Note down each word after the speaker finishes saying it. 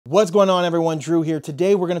What's going on, everyone? Drew here.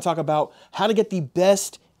 Today we're going to talk about how to get the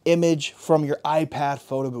best image from your iPad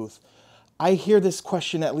photo booth. I hear this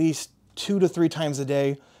question at least 2 to 3 times a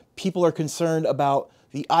day. People are concerned about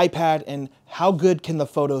the iPad and how good can the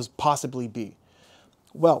photos possibly be.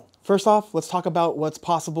 Well, first off, let's talk about what's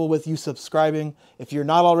possible with you subscribing. If you're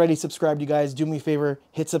not already subscribed, you guys, do me a favor,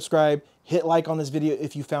 hit subscribe, hit like on this video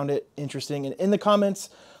if you found it interesting, and in the comments,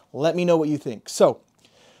 let me know what you think. So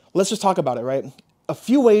let's just talk about it, right? A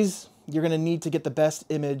few ways you're gonna need to get the best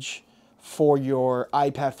image for your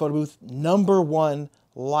iPad photo booth. Number one,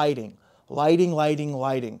 lighting.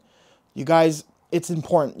 Lighting. You guys, it's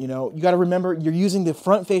important, you know. You gotta remember you're using the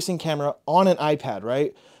front-facing camera on an iPad,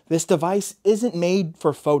 right? This device isn't made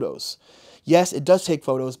for photos. Yes, it does take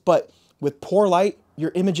photos, but with poor light,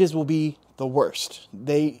 your images will be the worst.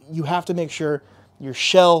 You have to make sure your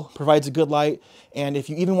shell provides a good light, and if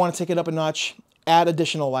you even want to take it up a notch, add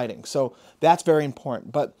additional lighting. So that's very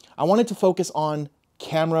important. But I wanted to focus on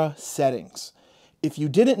camera settings. If you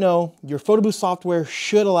didn't know, your photo booth software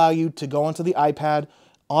should allow you to go onto the iPad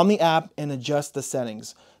on the app and adjust the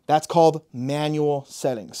settings. That's called manual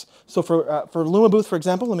settings. So for Luma Booth, for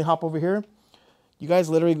example, let me hop over here. You guys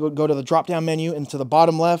literally go to the drop-down menu and to the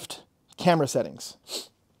bottom left, camera settings.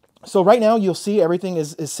 So right now you'll see everything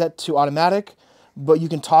is set to automatic, but you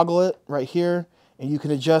can toggle it right here and you can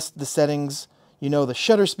adjust the settings. You know, the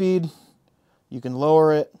shutter speed, you can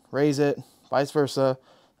lower it, raise it, vice versa,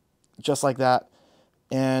 just like that.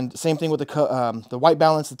 And same thing with the white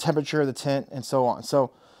balance, the temperature, the tint, and so on. So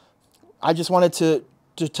I just wanted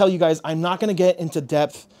to tell you guys, I'm not gonna get into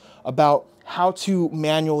depth about how to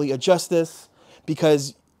manually adjust this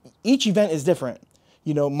because each event is different.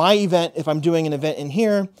 You know, my event, if I'm doing an event in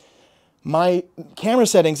here, my camera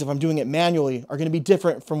settings, if I'm doing it manually, are gonna be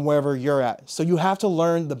different from wherever you're at. So you have to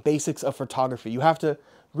learn the basics of photography. You have to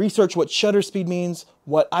research what shutter speed means,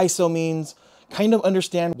 what ISO means, kind of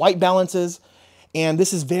understand white balances. And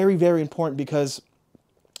this is very, very important because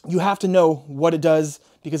you have to know what it does,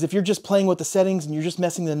 because if you're just playing with the settings and you're just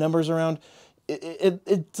messing the numbers around,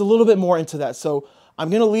 it's a little bit more into that. So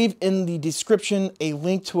I'm gonna leave in the description a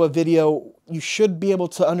link to a video. You should be able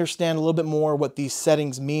to understand a little bit more what these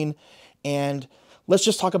settings mean. And let's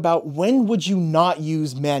just talk about when would you not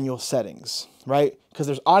use manual settings, right? Because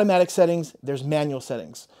there's automatic settings, there's manual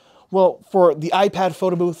settings. Well, for the iPad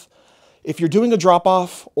photo booth, if you're doing a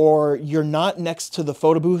drop-off or you're not next to the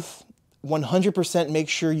photo booth, 100% make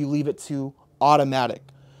sure you leave it to automatic.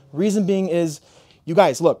 Reason being is, you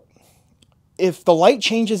guys, look, if the light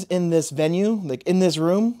changes in this venue, like in this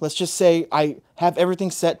room, let's just say I have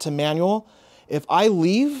everything set to manual. If I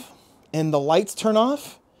leave and the lights turn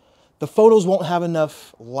off, the photos won't have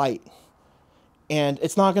enough light. And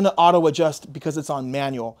it's not gonna auto adjust because it's on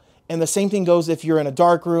manual. And the same thing goes if you're in a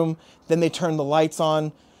dark room, then they turn the lights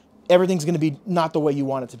on, everything's gonna be not the way you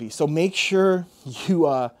want it to be. So make sure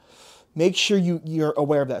you're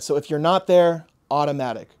aware of that. So if you're not there,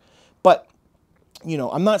 automatic. But, you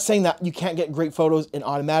know, I'm not saying that you can't get great photos in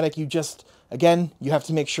automatic. You just, again, you have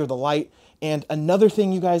to make sure the light. And another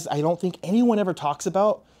thing, you guys, I don't think anyone ever talks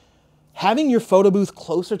about, having your photo booth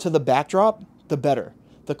closer to the backdrop, the better.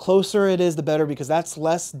 The closer it is, the better, because that's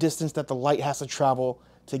less distance that the light has to travel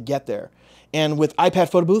to get there. And with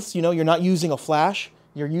iPad photo booths, you know, you're not using a flash,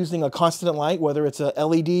 you're using a constant light, whether it's a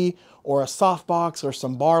LED or a softbox or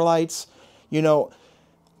some bar lights. You know,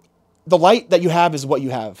 the light that you have is what you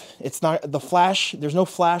have. It's not the flash. There's no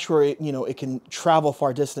flash where it can travel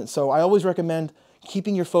far distance. So I always recommend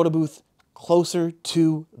keeping your photo booth closer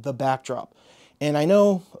to the backdrop. And I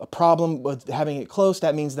know a problem with having it close,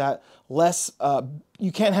 that means that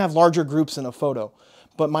you can't have larger groups in a photo.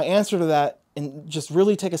 But my answer to that, and just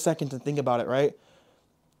really take a second to think about it, right?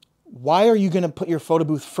 Why are you gonna put your photo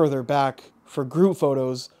booth further back for group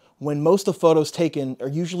photos when most of the photos taken are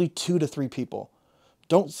usually 2 to 3 people?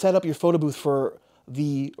 Don't set up your photo booth for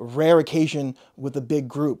the rare occasion with a big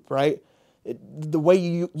group, right? The way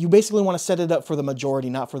you basically wanna set it up for the majority,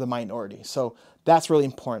 not for the minority. So that's really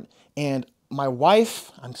important. And my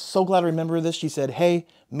wife, I'm so glad I remember this. She said, hey,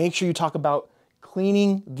 make sure you talk about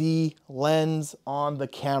cleaning the lens on the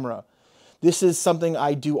camera. This is something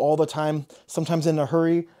I do all the time. Sometimes in a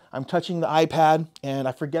hurry, I'm touching the iPad and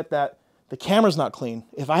I forget that the camera's not clean.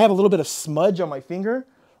 If I have a little bit of smudge on my finger,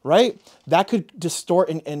 right, that could distort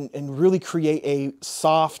and really create a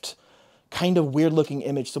soft, kind of weird looking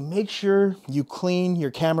image. So make sure you clean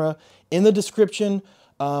your camera. In the description,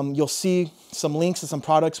 you'll see some links to some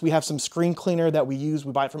products. We have some screen cleaner that we use.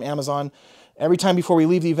 We buy it from Amazon. Every time before we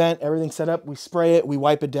leave the event, everything's set up. We spray it, we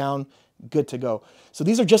wipe it down, good to go. So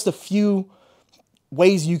these are just a few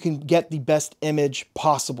ways you can get the best image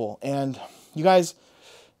possible. And you guys,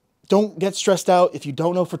 don't get stressed out if you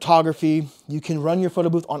don't know photography. You can run your photo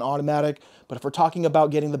booth on automatic, but if we're talking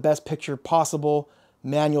about getting the best picture possible,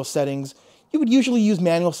 manual settings, you would usually use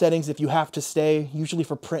manual settings if you have to stay, usually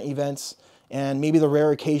for print events, and maybe the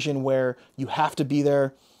rare occasion where you have to be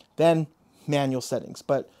there, then manual settings.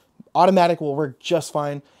 But automatic will work just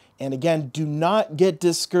fine. And again, do not get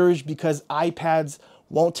discouraged because iPads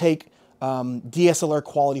won't take DSLR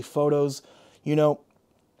quality photos. You know,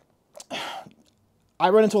 I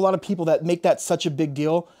run into a lot of people that make that such a big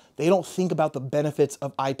deal. They don't think about the benefits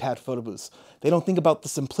of iPad photo booths. They don't think about the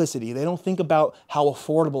simplicity. They don't think about how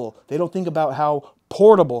affordable. They don't think about how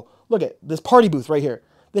portable. Look at this party booth right here.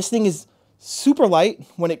 This thing is super light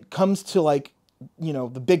when it comes to, like, you know,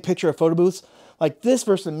 the big picture of photo booths. Like this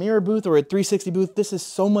versus a mirror booth or a 360 booth, this is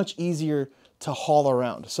so much easier to haul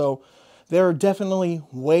around. So there are definitely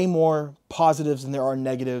way more positives than there are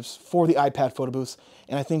negatives for the iPad photo booths.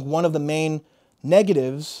 And I think one of the main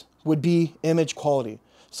negatives would be image quality.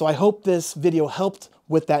 So I hope this video helped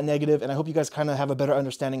with that negative, and I hope you guys kind of have a better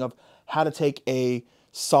understanding of how to take a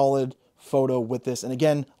solid photo with this. And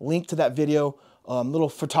again, link to that video, little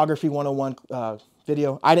photography 101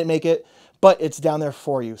 video. I didn't make it, but it's down there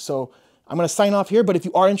for you. So I'm going to sign off here, but if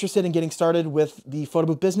you are interested in getting started with the photo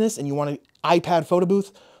booth business and you want an iPad photo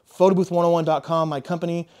booth, photobooth101.com, my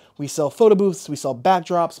company. We sell photo booths, we sell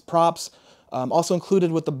backdrops, props. Also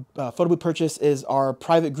included with the photo booth purchase is our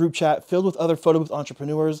private group chat filled with other photo booth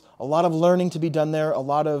entrepreneurs. A lot of learning to be done there, a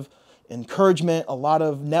lot of encouragement, a lot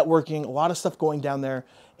of networking, a lot of stuff going down there,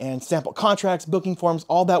 and sample contracts, booking forms,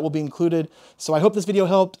 all that will be included. So I hope this video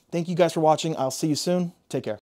helped. Thank you guys for watching. I'll see you soon. Take care.